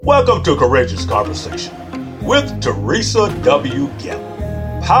Welcome to Courageous Conversation with Teresa W.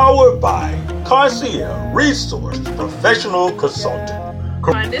 Gamble, powered by Carcia Resource Professional Consultant.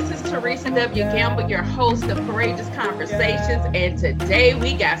 This is Teresa W. Gamble, your host of Courageous Conversations, and today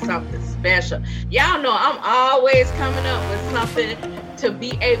we got something special. Y'all know I'm always coming up with something to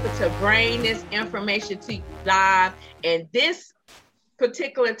be able to bring this information to you live, and this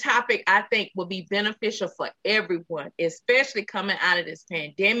particular topic I think will be beneficial for everyone, especially coming out of this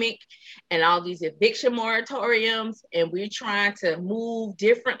pandemic and all these eviction moratoriums, and we're trying to move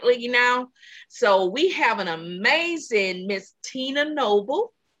differently now. So we have an amazing Miss Tina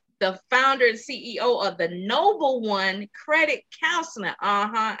Noble, the founder and CEO of the Noble One Credit Counseling.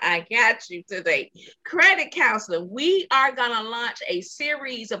 I got you today. Credit Counseling. We are going to launch a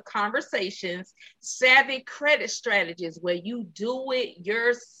series of conversations, savvy credit strategies, where you do it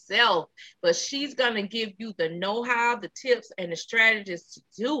yourself. But she's going to give you the know-how, the tips, and the strategies to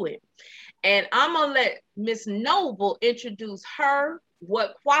do it. And I'm going to let Miss Noble introduce her,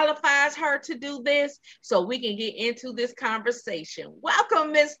 what qualifies her to do this, so we can get into this conversation.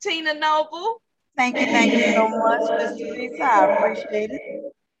 Welcome, Miss Tina Noble. Thank you so much, Miss Teresa. I appreciate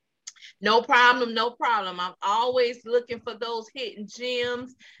it. No problem. I'm always looking for those hidden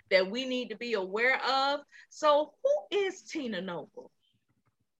gems that we need to be aware of. So who is Tina Noble?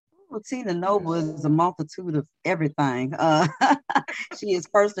 Well, Tina Noble is a multitude of everything. She is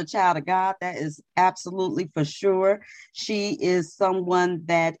first a child of God. That is absolutely for sure. She is someone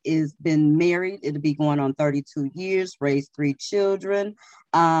that is been married. It'll be going on 32 years, raised 3 children,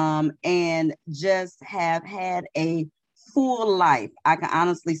 and just have had a full life. I can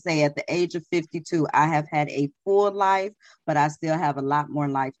honestly say at the age of 52, I have had a full life, but I still have a lot more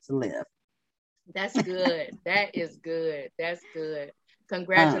life to live. That's good. That is good. That's good.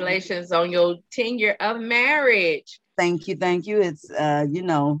 Congratulations on your 10 year of marriage. Thank you. It's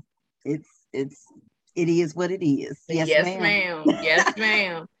it is what it is. Yes, ma'am. Yes,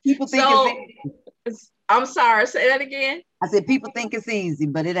 ma'am. People think I'm sorry, say that again. I said people think it's easy,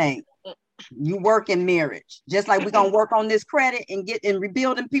 but it ain't. You work in marriage. Just like we're gonna work on this credit and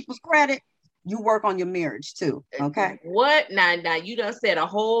rebuilding people's credit, you work on your marriage too. Okay. What? Now you done said a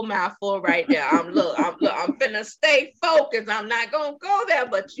whole mouthful right there. I'm finna stay focused. I'm not gonna go there,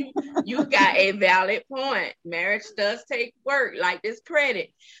 but you got a valid point. Marriage does take work, like this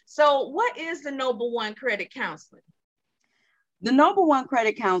credit. So what is the Noble One Credit Counseling? The Noble One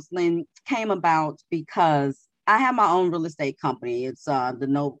Credit Counseling came about because I have my own real estate company. It's the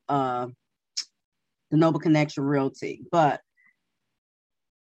Noble Connection Realty, but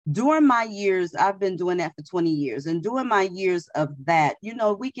during my years, I've been doing that for 20 years. And during my years of that,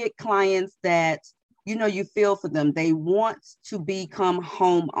 we get clients that, you feel for them. They want to become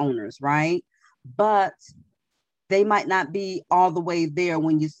homeowners, right? But they might not be all the way there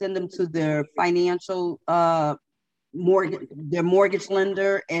when you send them to their financial mortgage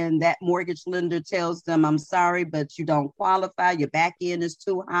lender, and that mortgage lender tells them, I'm sorry, but you don't qualify. Your back end is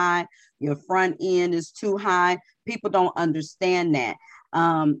too high. Your front end is too high. People don't understand that.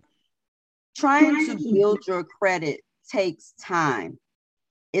 Trying to build your credit takes time.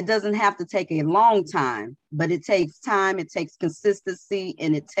 It doesn't have to take a long time, but it takes time. It takes consistency,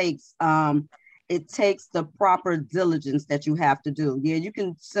 and it takes the proper diligence that you have to do. Yeah, you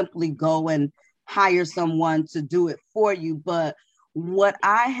can simply go and hire someone to do it for you. But what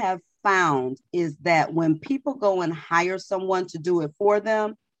I have found is that when people go and hire someone to do it for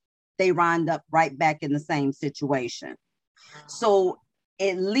them, they wind up right back in the same situation. So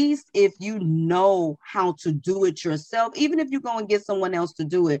at least if you know how to do it yourself, even if you go and get someone else to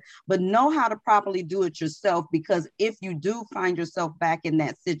do it, but know how to properly do it yourself, because if you do find yourself back in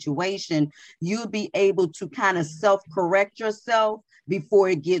that situation, you'll be able to kind of self-correct yourself before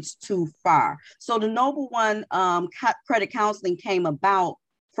it gets too far. So the Noble One Credit Counseling came about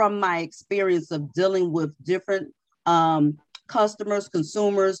from my experience of dealing with different customers,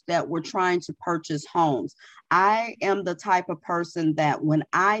 consumers that were trying to purchase homes. I am the type of person that when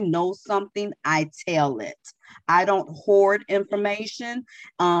I know something, I tell it. I don't hoard information.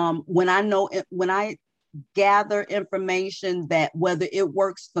 When I gather information that whether it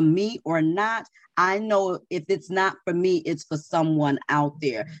works for me or not, I know if it's not for me, it's for someone out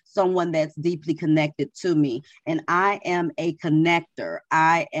there, someone that's deeply connected to me. And I am a connector.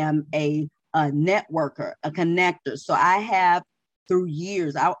 I am a networker, a connector. So I have through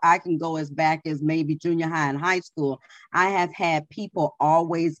years, I can go as back as maybe junior high and high school. I have had people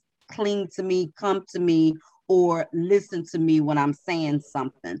always cling to me, come to me, or listen to me when I'm saying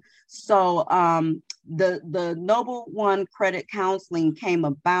something. So the Noble One Credit Counseling came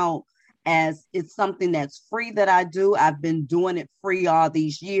about as it's something that's free that I do. I've been doing it free all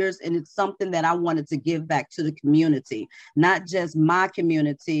these years, and it's something that I wanted to give back to the community, not just my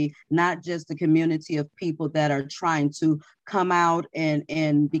community, not just the community of people that are trying to come out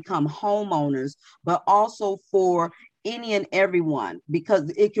and become homeowners, but also for any and everyone,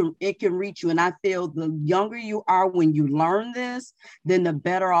 because it can reach you. And I feel the younger you are when you learn this, then the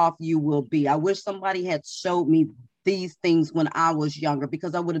better off you will be. I wish somebody had showed me these things when I was younger,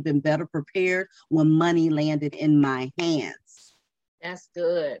 because I would have been better prepared when money landed in my hands. That's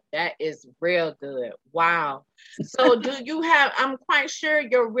good. That is real good. Wow. So do you have, I'm quite sure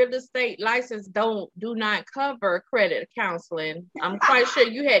your real estate license do not cover credit counseling. I'm quite sure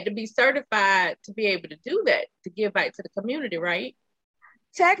you had to be certified to be able to do that, to give back to the community, right?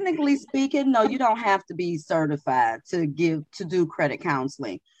 Technically speaking, no, you don't have to be certified to do credit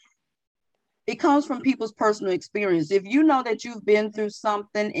counseling. It comes from people's personal experience. If you know that you've been through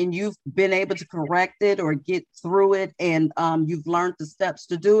something and you've been able to correct it or get through it, and you've learned the steps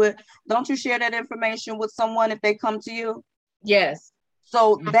to do it, don't you share that information with someone if they come to you? Yes.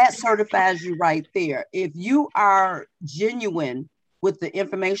 So that certifies you right there. If you are genuine with the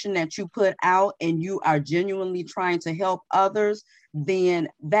information that you put out and you are genuinely trying to help others, then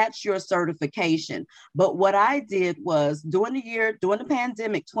that's your certification. But what I did was during the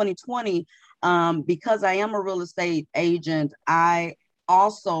pandemic 2020, because I am a real estate agent, I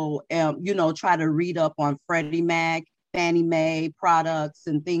also try to read up on Freddie Mac, Fannie Mae products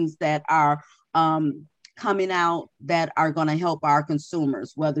and things that are coming out that are going to help our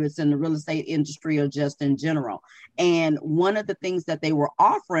consumers, whether it's in the real estate industry or just in general. And one of the things that they were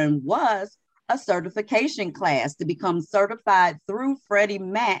offering was a certification class to become certified through Freddie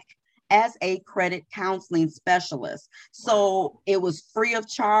Mac as a credit counseling specialist. So it was free of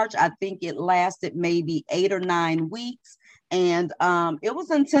charge. I think it lasted maybe 8 or 9 weeks, and it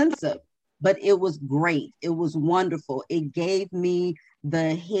was intensive, but it was great. It was wonderful. It gave me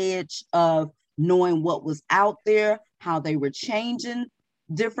the hedge of knowing what was out there, how they were changing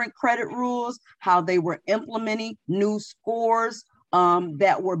different credit rules, how they were implementing new scores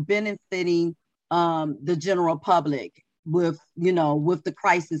that were benefiting the general public with the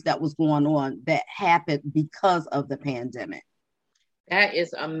crisis that was going on that happened because of the pandemic. That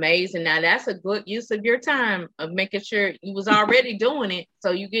is amazing. Now that's a good use of your time of making sure you was already doing it,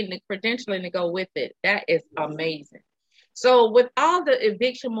 so you getting the credentialing to go with it. That is amazing. So with all the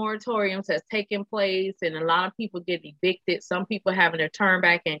eviction moratoriums that's taking place and a lot of people get evicted, some people having to turn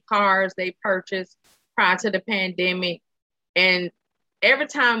back in cars they purchased prior to the pandemic, and every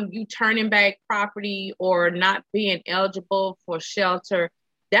time you turning back property or not being eligible for shelter,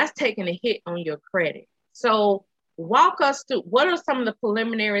 that's taking a hit on your credit. So walk us through, what are some of the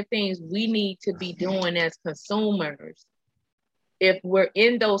preliminary things we need to be doing as consumers if we're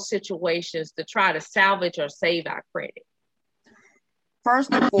in those situations to try to salvage or save our credit?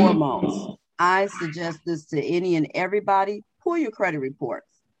 First and foremost, I suggest this to any and everybody: pull your credit reports,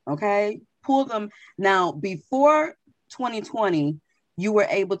 okay? Pull them. Now, before 2020, you were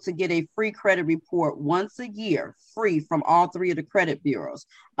able to get a free credit report once a year, free from all 3 of the credit bureaus.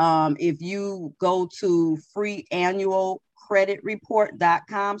 If you go to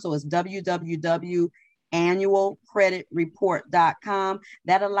freeannualcreditreport.com, so it's www.annualcreditreport.com,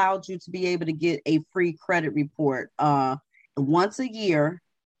 that allowed you to be able to get a free credit report once a year.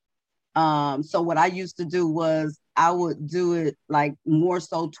 So what I used to do was I would do it like more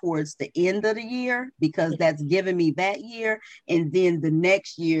so towards the end of the year, because that's giving me that year. And then the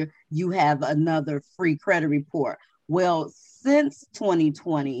next year you have another free credit report. Well, since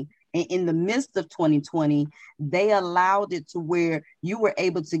 2020 and in the midst of 2020, they allowed it to where you were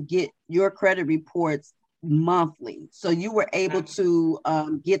able to get your credit reports monthly. So you were able to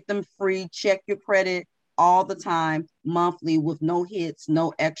get them free, check your credit all the time, monthly, with no hits,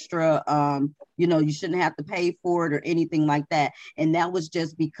 no extra, you shouldn't have to pay for it or anything like that. And that was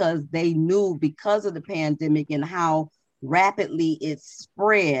just because they knew, because of the pandemic and how rapidly it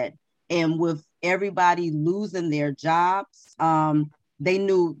spread, and with everybody losing their jobs, they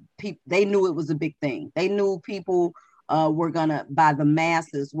knew it was a big thing. They knew people by the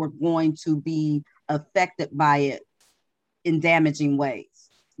masses, were going to be affected by it in damaging ways,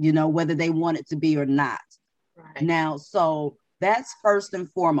 whether they want it to be or not. Right. Now, so that's first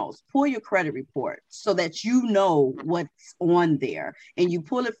and foremost. Pull your credit report so that you know what's on there, and you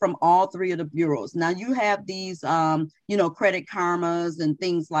pull it from all 3 of the bureaus. Now you have these, Credit Karmas and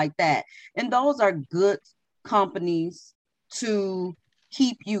things like that. And those are good companies to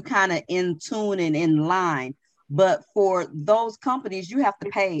keep you kind of in tune and in line. But for those companies, you have to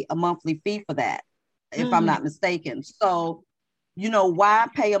pay a monthly fee for that, if I'm not mistaken. So why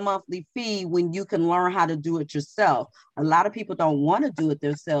pay a monthly fee when you can learn how to do it yourself? A lot of people don't want to do it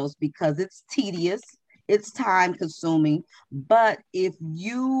themselves because it's tedious, it's time consuming. But if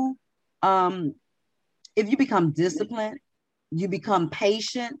you become disciplined, you become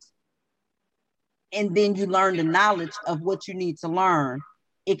patient, and then you learn the knowledge of what you need to learn,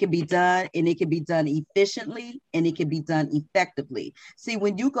 it can be done, and it can be done efficiently, and it can be done effectively. See,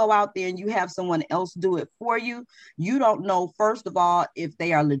 when you go out there and you have someone else do it for you, you don't know, first of all, if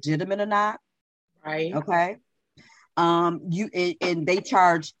they are legitimate or not. Right. Okay. And they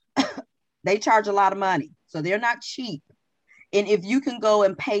charge a lot of money. So they're not cheap. And if you can go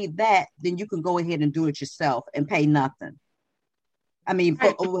and pay that, then you can go ahead and do it yourself and pay nothing. I mean,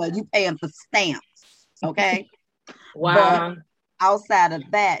 you pay them for stamps. Okay. Wow. But outside of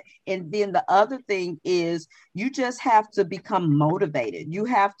that, and then the other thing is you just have to become motivated. You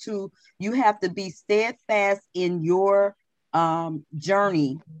have to be steadfast in your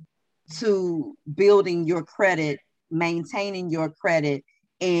journey to building your credit, maintaining your credit,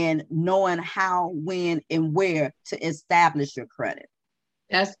 and knowing how, when, and where to establish your credit.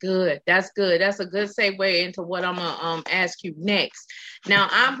 That's good. That's good. That's a good segue into what I'm gonna ask you next. Now,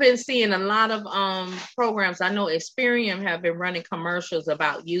 I've been seeing a lot of programs. I know Experian have been running commercials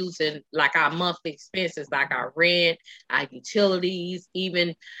about using like our monthly expenses, like our rent, our utilities,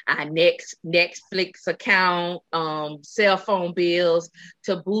 even our Netflix account, cell phone bills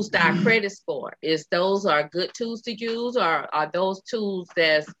to boost our credit score. Those are good tools to use, or are those tools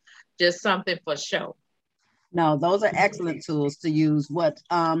that's just something for show? No, those are excellent tools to use. What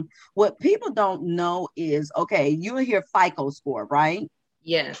people don't know is, okay, you will hear FICO score, right?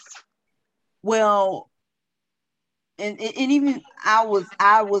 Yes. Well, and even I was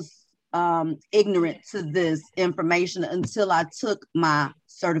ignorant to this information until I took my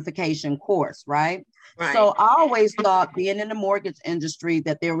certification course, right? Right. So I always thought, being in the mortgage industry,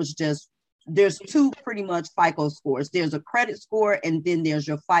 that there's two pretty much FICO scores. There's a credit score, and then there's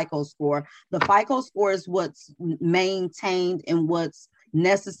your FICO score. The FICO score is what's maintained and what's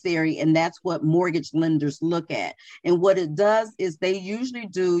necessary, and that's what mortgage lenders look at. And what it does is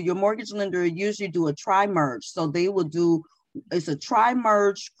your mortgage lender usually do a tri-merge. So they will do, it's a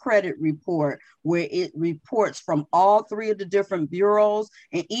tri-merge credit report where it reports from all three of the different bureaus,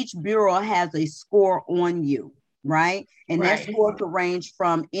 and each bureau has a score on you. Right. And right. That score could range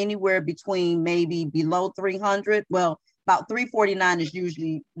from anywhere between maybe below 300. Well, about 349 is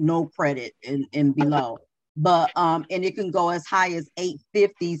usually no credit and below. But and it can go as high as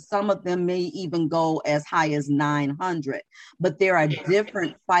 850. Some of them may even go as high as 900. But there are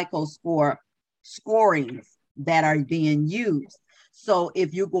different FICO scorings that are being used. So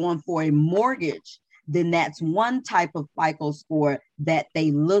if you're going for a mortgage, then that's one type of FICO score that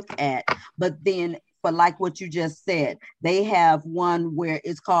they look at. But then, for like what you just said, they have one where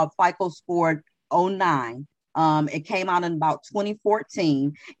it's called FICO Score 09. It came out in about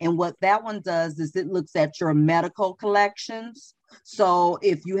 2014. And what that one does is it looks at your medical collections. So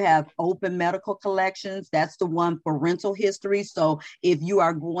if you have open medical collections, that's the one for rental history. So if you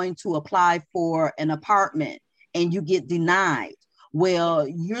are going to apply for an apartment and you get denied, well,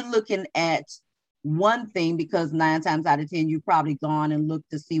 you're looking at one thing, because 9 times out of 10, you've probably gone and looked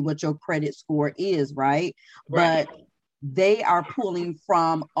to see what your credit score is, right? But they are pulling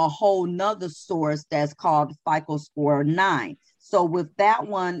from a whole nother source that's called FICO Score 9. So with that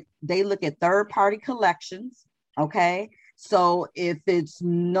one, they look at third-party collections, okay? So if it's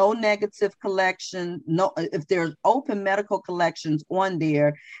no negative collection, if there's open medical collections on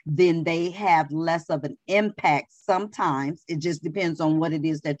there, then they have less of an impact sometimes. It just depends on what it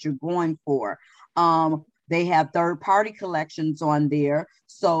is that you're going for. They have third-party collections on there.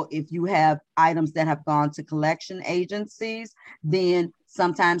 So if you have items that have gone to collection agencies, then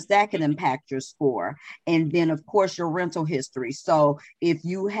sometimes that can impact your score. And then, of course, your rental history. So if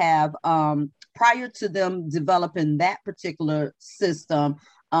you have, prior to them developing that particular system,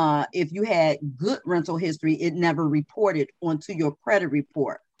 if you had good rental history, it never reported onto your credit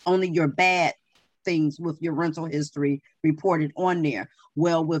report. Only your bad things with your rental history reported on there.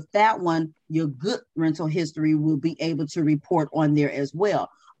 Well, with that one, your good rental history will be able to report on there as well.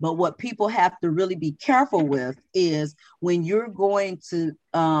 But what people have to really be careful with is when you're going to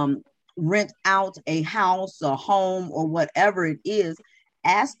rent out a house, a home, or whatever it is,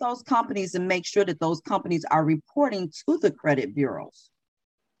 ask those companies and make sure that those companies are reporting to the credit bureaus.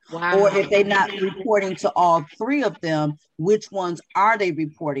 Wow. Or if they're not reporting to all three of them, which ones are they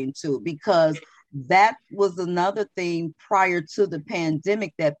reporting to? Because that was another thing prior to the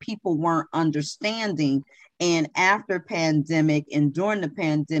pandemic that people weren't understanding. And after pandemic and during the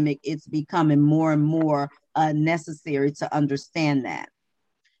pandemic, it's becoming more and more necessary to understand that.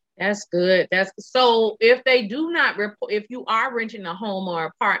 That's good. That's so if they do not report, if you are renting a home or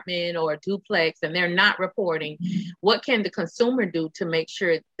apartment or a duplex and they're not reporting, what can the consumer do to make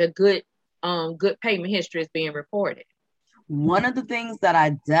sure the good payment history is being reported? One of the things that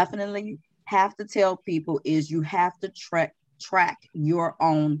I definitely have to tell people is you have to track your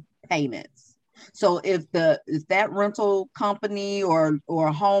own payments. So if that rental company or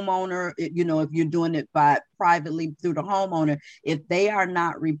homeowner, if you're doing it privately through the homeowner, if they are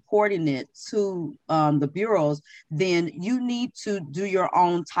not reporting it to the bureaus, then you need to do your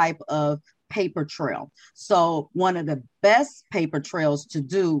own type of paper trail. So one of the best paper trails to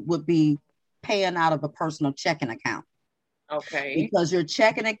do would be paying out of a personal checking account. Okay. Because your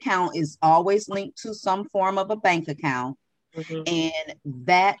checking account is always linked to some form of a bank account. Mm-hmm. And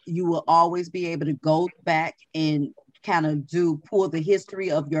that you will always be able to go back and kind of pull the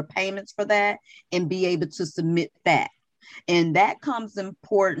history of your payments for that and be able to submit that. And that comes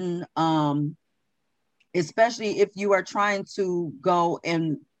important, especially if you are trying to go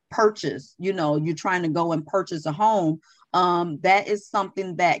and purchase, you're trying to go and purchase a home. That is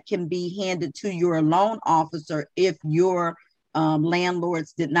something that can be handed to your loan officer if your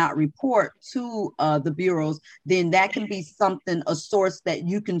landlords did not report to the bureaus. Then that can be a source that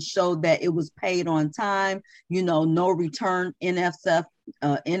you can show that it was paid on time, no return NSF,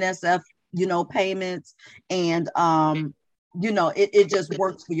 payments. And, it just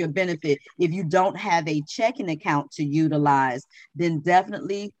works for your benefit. If you don't have a checking account to utilize, then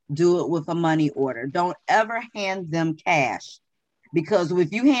definitely do it with a money order. Don't ever hand them cash, because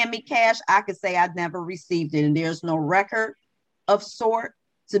if you hand me cash, I could say I never received it and there's no record of sort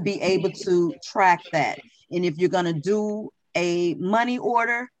to be able to track that. And if you're going to do a money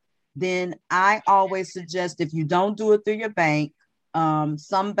order, then I always suggest, if you don't do it through your bank,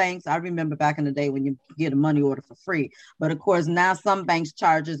 some banks, I remember back in the day when you get a money order for free, but of course now some banks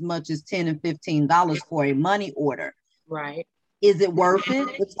charge as much as $10 and $15 for a money order. Right. Is it worth it?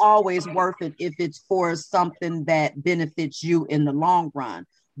 It's always worth it if it's for something that benefits you in the long run.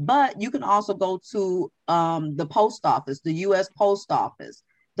 But you can also go to the post office, the U.S. Post Office.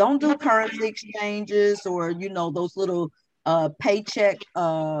 Don't do currency exchanges or, those little paycheck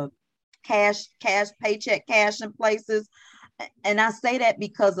cashing places. And I say that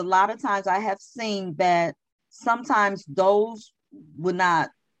because a lot of times I have seen that sometimes those would not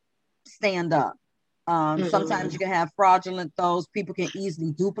stand up. Sometimes you can have fraudulent those. People can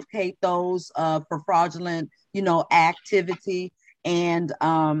easily duplicate those for fraudulent, activity. And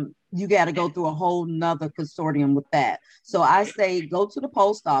you got to go through a whole nother consortium with that. So I say go to the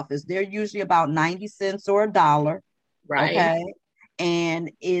post office. They're usually about 90 cents or $1. Right. Okay.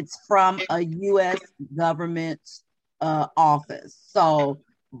 And it's from a U.S. government office. So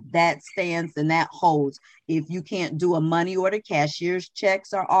that stands and that holds. If you can't do a money order, cashier's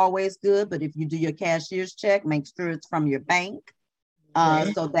checks are always good. But if you do your cashier's check, make sure it's from your bank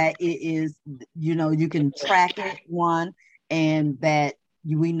so that it is, you can track it, one, and that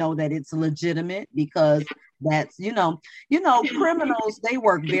we know that it's legitimate, because that's, criminals, they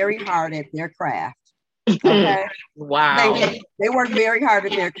work very hard at their craft. Okay. Wow. They work very hard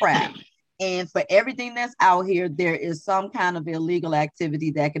at their craft. And for everything that's out here, there is some kind of illegal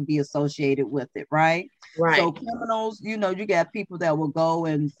activity that can be associated with it, right? Right. So criminals, you got people that will go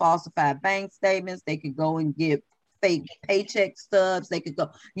and falsify bank statements. They could go and get fake paycheck stubs. They could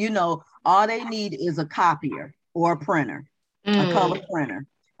go, all they need is a copier or a printer, a color printer.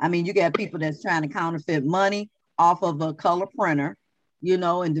 I mean, you got people that's trying to counterfeit money off of a color printer,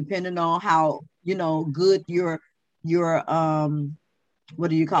 and depending on how, good your what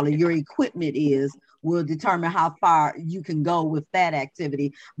do you call it? Your equipment will determine how far you can go with that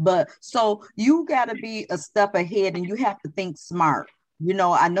activity. But so you got to be a step ahead and you have to think smart.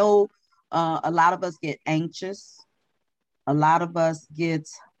 I know a lot of us get anxious. A lot of us get,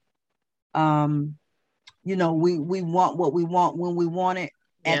 we want what we want when we want it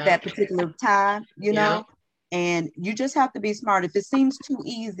at that particular time, and you just have to be smart. If it seems too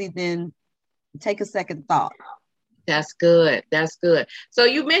easy, then take a second thought. That's good. That's good. So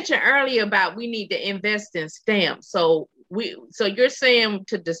you mentioned earlier about we need to invest in stamps. So you're saying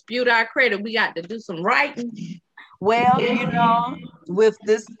to dispute our credit, we got to do some writing? Well, with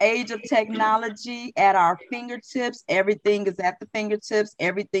this age of technology at our fingertips, everything is at the fingertips.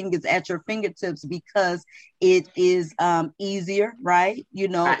 Everything is at your fingertips because it is easier, right?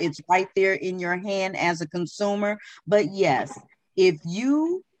 It's right there in your hand as a consumer. But yes, if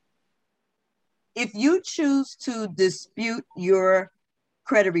you choose to dispute your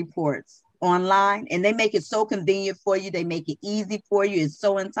credit reports, online, and they make it so convenient for you. They make it easy for you. It's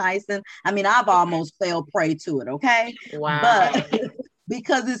so enticing. I mean, I've almost fell prey to it. Okay. Wow. But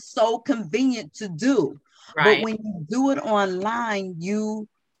because it's so convenient to do. Right. But when you do it online, you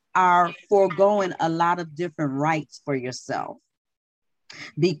are foregoing a lot of different rights for yourself,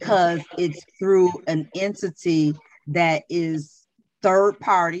 because it's through an entity that is third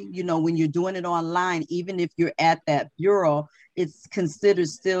party. You know, when you're doing it online, even if you're at that bureau, it's considered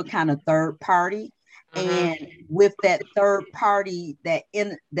still kind of third party. And with that third party, that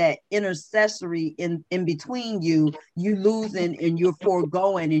intercessory in between you losing and you're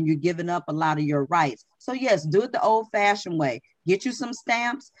foregoing and you're giving up a lot of your rights. So yes, do it the old fashioned way. Get you some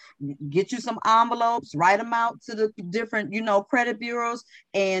stamps, get you some envelopes, write them out to the different, credit bureaus,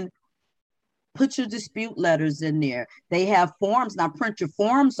 and put your dispute letters in there. They have forms. Now print your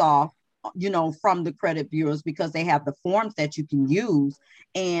forms off, from the credit bureaus, because they have the forms that you can use,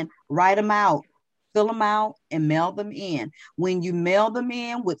 and write them out. Fill them out and mail them in. When you mail them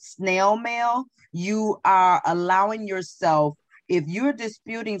in with snail mail, you are allowing yourself, if you're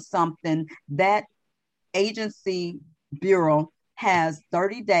disputing something, that agency bureau has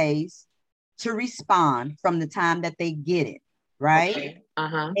 30 days to respond from the time that they get it, right? Okay.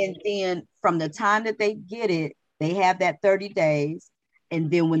 And then from the time that they get it, they have that 30 days.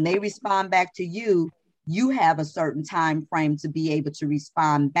 And then when they respond back to you, you have a certain time frame to be able to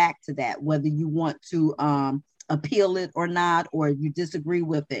respond back to that, whether you want to appeal it or not, or you disagree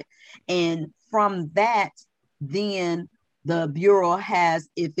with it. And from that, then the bureau has,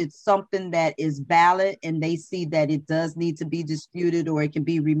 if it's something that is valid and they see that it does need to be disputed or it can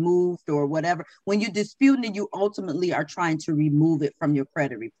be removed or whatever, when you're disputing it, you ultimately are trying to remove it from your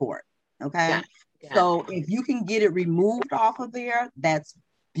credit report. Okay. Yeah. So if you can get it removed off of there, that's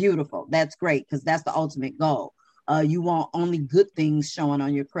beautiful. That's great, because that's the ultimate goal. You want only good things showing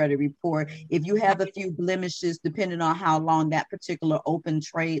on your credit report. If you have a few blemishes, depending on how long that particular open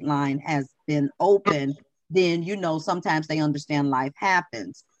trade line has been open, then, sometimes they understand life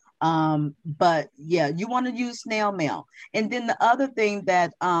happens. But yeah, you want to use snail mail. And then the other thing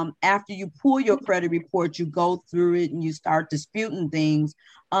that after you pull your credit report, you go through it and you start disputing things.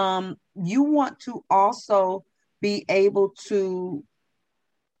 You want to also be able to,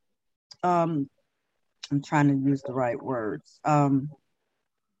 I'm trying to use the right words.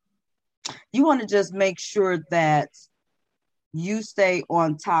 You want to just make sure that you stay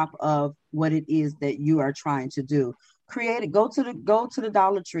on top of what it is that you are trying to do. Create it. Go to the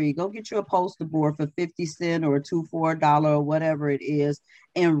Dollar Tree. Go get you a poster board for 50 cents or $2 for $1 or whatever it is,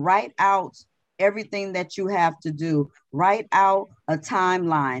 and write out everything that you have to do. Write out a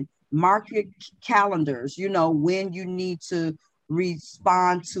timeline. Mark your calendars. When you need to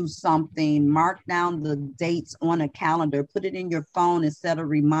respond to something. Mark down the dates on a calendar. Put it in your phone and set a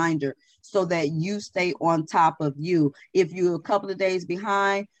reminder so that you stay on top of you. If you're a couple of days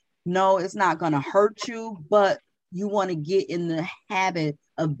behind, no, it's not going to hurt you, but you want to get in the habit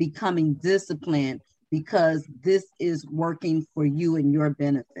of becoming disciplined, because this is working for you and your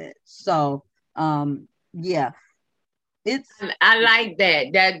benefit. So, yeah. I like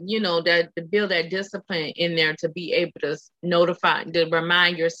that to build that discipline in there, to be able to notify, to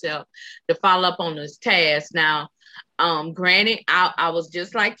remind yourself to follow up on this task. Now, granted, I was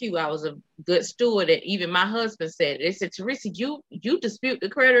just like you. I was a good steward, and even my husband said it. They said, Teresa, you dispute the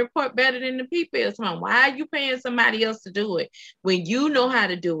credit report better than the people. So why are you paying somebody else to do it when you know how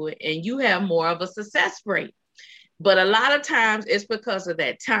to do it and you have more of a success rate? But a lot of times it's because of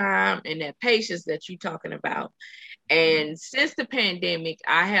that time and that patience that you're talking about. And since the pandemic,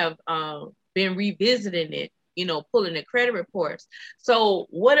 I have been revisiting it, pulling the credit reports. So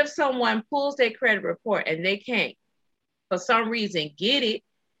what if someone pulls their credit report and they can't, for some reason, get it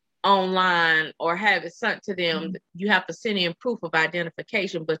online or have it sent to them? Mm-hmm. You have to send in proof of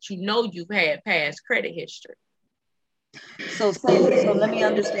identification, but you've had past credit history. So let me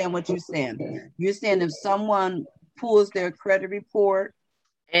understand what you're saying. You're saying if someone pulls their credit report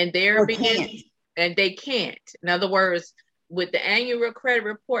and they can't. In other words, with the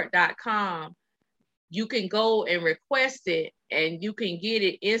annualcreditreport.com, you can go and request it, and you can get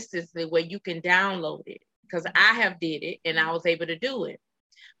it instantly where you can download it. Because I have did it and I was able to do it.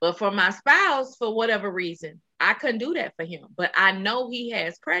 But for my spouse, for whatever reason, I couldn't do that for him. But I know he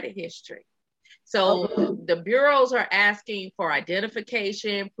has credit history. So the bureaus are asking for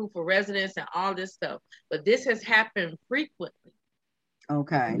identification, proof of residence, and all this stuff. But this has happened frequently.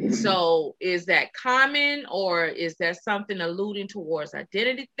 Okay. So is that common, or is that something alluding towards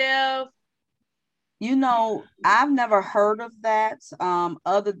identity theft? I've never heard of that,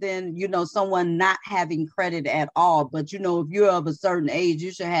 other than, someone not having credit at all. But, if you're of a certain age,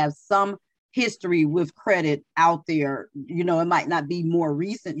 you should have some history with credit out there. You know, it might not be more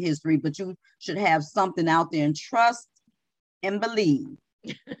recent history, but you should have something out there, and trust and believe.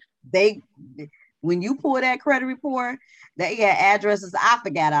 When you pull that credit report, they got addresses I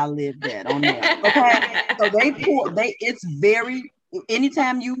forgot I lived at on there. Okay. So it's very,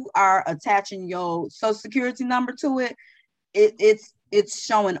 anytime you are attaching your social security number to it, it's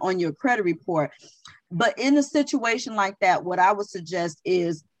showing on your credit report. But in a situation like that, what I would suggest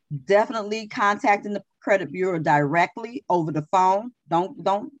is definitely contacting the credit bureau directly over the phone.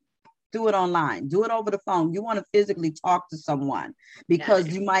 Don't do it online. Do it over the phone. You want to physically talk to someone, because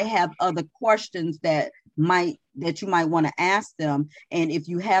you might have other questions that you might want to ask them. And if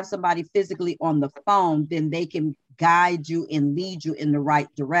you have somebody physically on the phone, then they can guide you and lead you in the right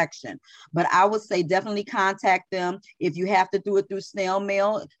direction. But I would say definitely contact them. If you have to do it through snail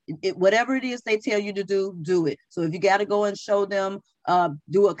mail, whatever it is they tell you to do it. So if you got to go and show them,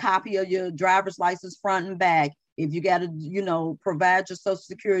 do a copy of your driver's license front and back. If you got to, provide your social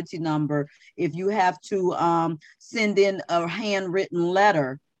security number, if you have to send in a handwritten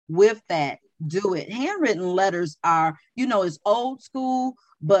letter with that, do it. Handwritten letters are, it's old school,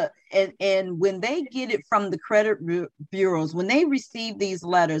 but and when they get it from the credit bureaus, when they receive these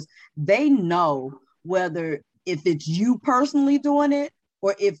letters, they know whether if it's you personally doing it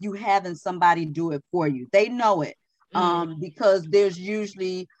or if you having somebody do it for you. They know it because there's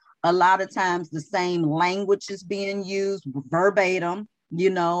usually a lot of times the same language is being used verbatim.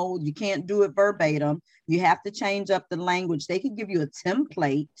 You can't do it verbatim. You have to change up the language. They can give you a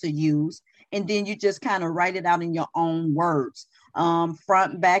template to use, and then you just kind of write it out in your own words.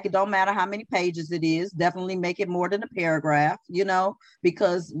 Front and back, it don't matter how many pages it is. Definitely make it more than a paragraph,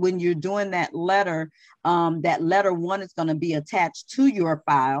 because when you're doing that letter one is going to be attached to your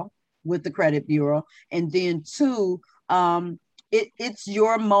file with the credit bureau. And then two, it's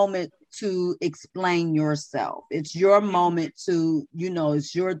your moment to explain yourself. It's your moment to,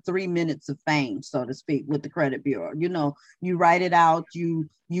 it's your 3 minutes of fame, so to speak, with the credit bureau. You write it out, you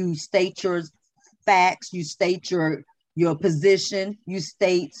state your facts, you state your position, you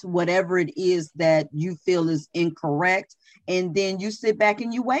state whatever it is that you feel is incorrect, and then you sit back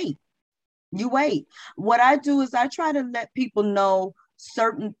and you wait. What I do is I try to let people know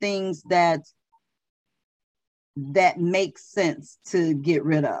certain things that makes sense to get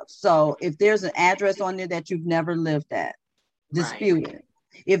rid of. So if there's an address on there that you've never lived at, dispute it.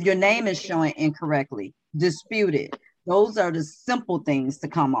 If your name is showing incorrectly, dispute it. Those are the simple things to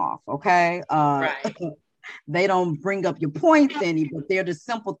come off. Okay. They don't bring up your points any, but they're the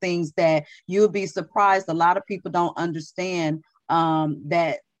simple things that you'll be surprised. A lot of people don't understand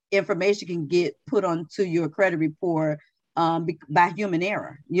that information can get put onto your credit report by human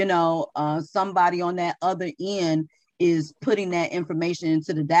error. Somebody on that other end is putting that information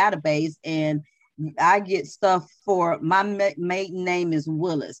into the database, and I get stuff for my maiden name is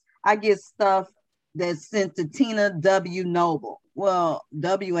Willis. I get stuff that's sent to Tina W. Noble. Well,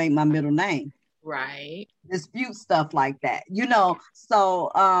 W ain't my middle name. Right. Dispute stuff like that,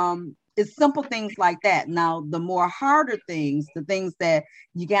 so it's simple things like that. Now, the more harder things, the things that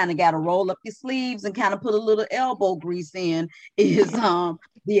you kind of got to roll up your sleeves and kind of put a little elbow grease in, is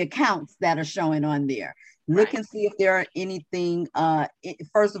the accounts that are showing on there. Look and see if there are anything.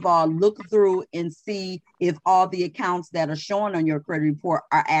 First of all, look through and see if all the accounts that are showing on your credit report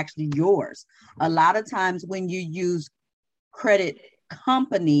are actually yours. A lot of times when you use credit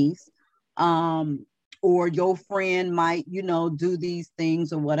companies, or your friend might, do these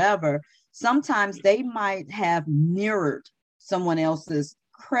things or whatever, sometimes they might have mirrored someone else's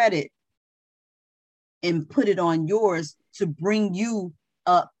credit and put it on yours to bring you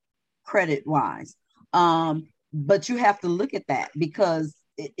up credit wise. But you have to look at that, because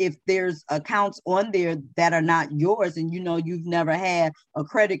if there's accounts on there that are not yours, and you've never had a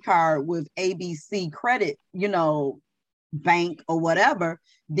credit card with ABC credit, bank or whatever,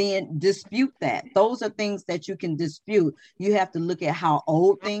 then dispute that. Those are things that you can dispute. You have to look at how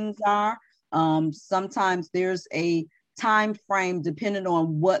old things are. Sometimes there's a time frame depending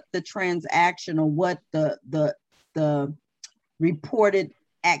on what the transaction or what the reported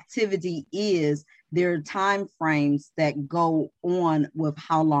activity is. There are time frames that go on with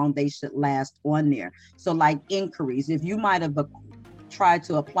how long they should last on there. So like inquiries, if you might have tried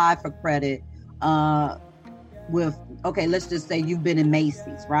to apply for credit let's just say you've been in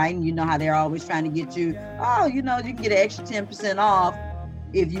Macy's, right? And you know how they're always trying to get you, you can get an extra 10% off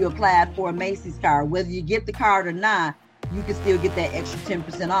if you applied for a Macy's card. Whether you get the card or not, you can still get that extra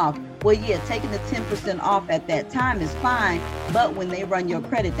 10% off. Well, yeah, taking the 10% off at that time is fine, but when they run your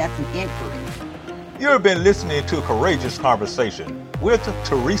credit, that's an inquiry. You've been listening to Courageous Conversation with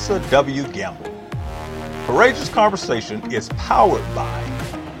Teresa W. Gamble. Courageous Conversation is powered by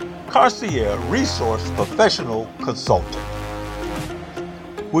Carcier Resource Professional Consultant.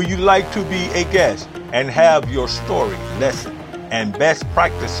 Would you like to be a guest and have your story, lesson, and best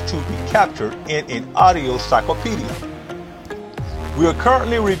practice to be captured in an audio cyclopedia? We are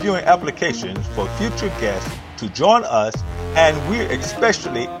currently reviewing applications for future guests to join us, and we're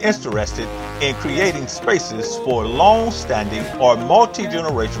especially interested in creating spaces for long-standing or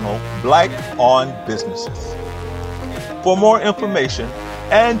multi-generational Black-owned businesses. For more information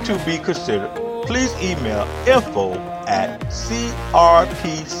and to be considered, please email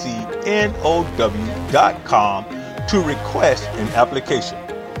info@crpcnow.com to request an application.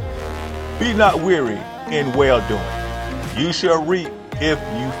 Be not weary in well-doing. You shall reap if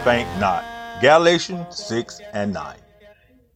you faint not. Galatians 6:9.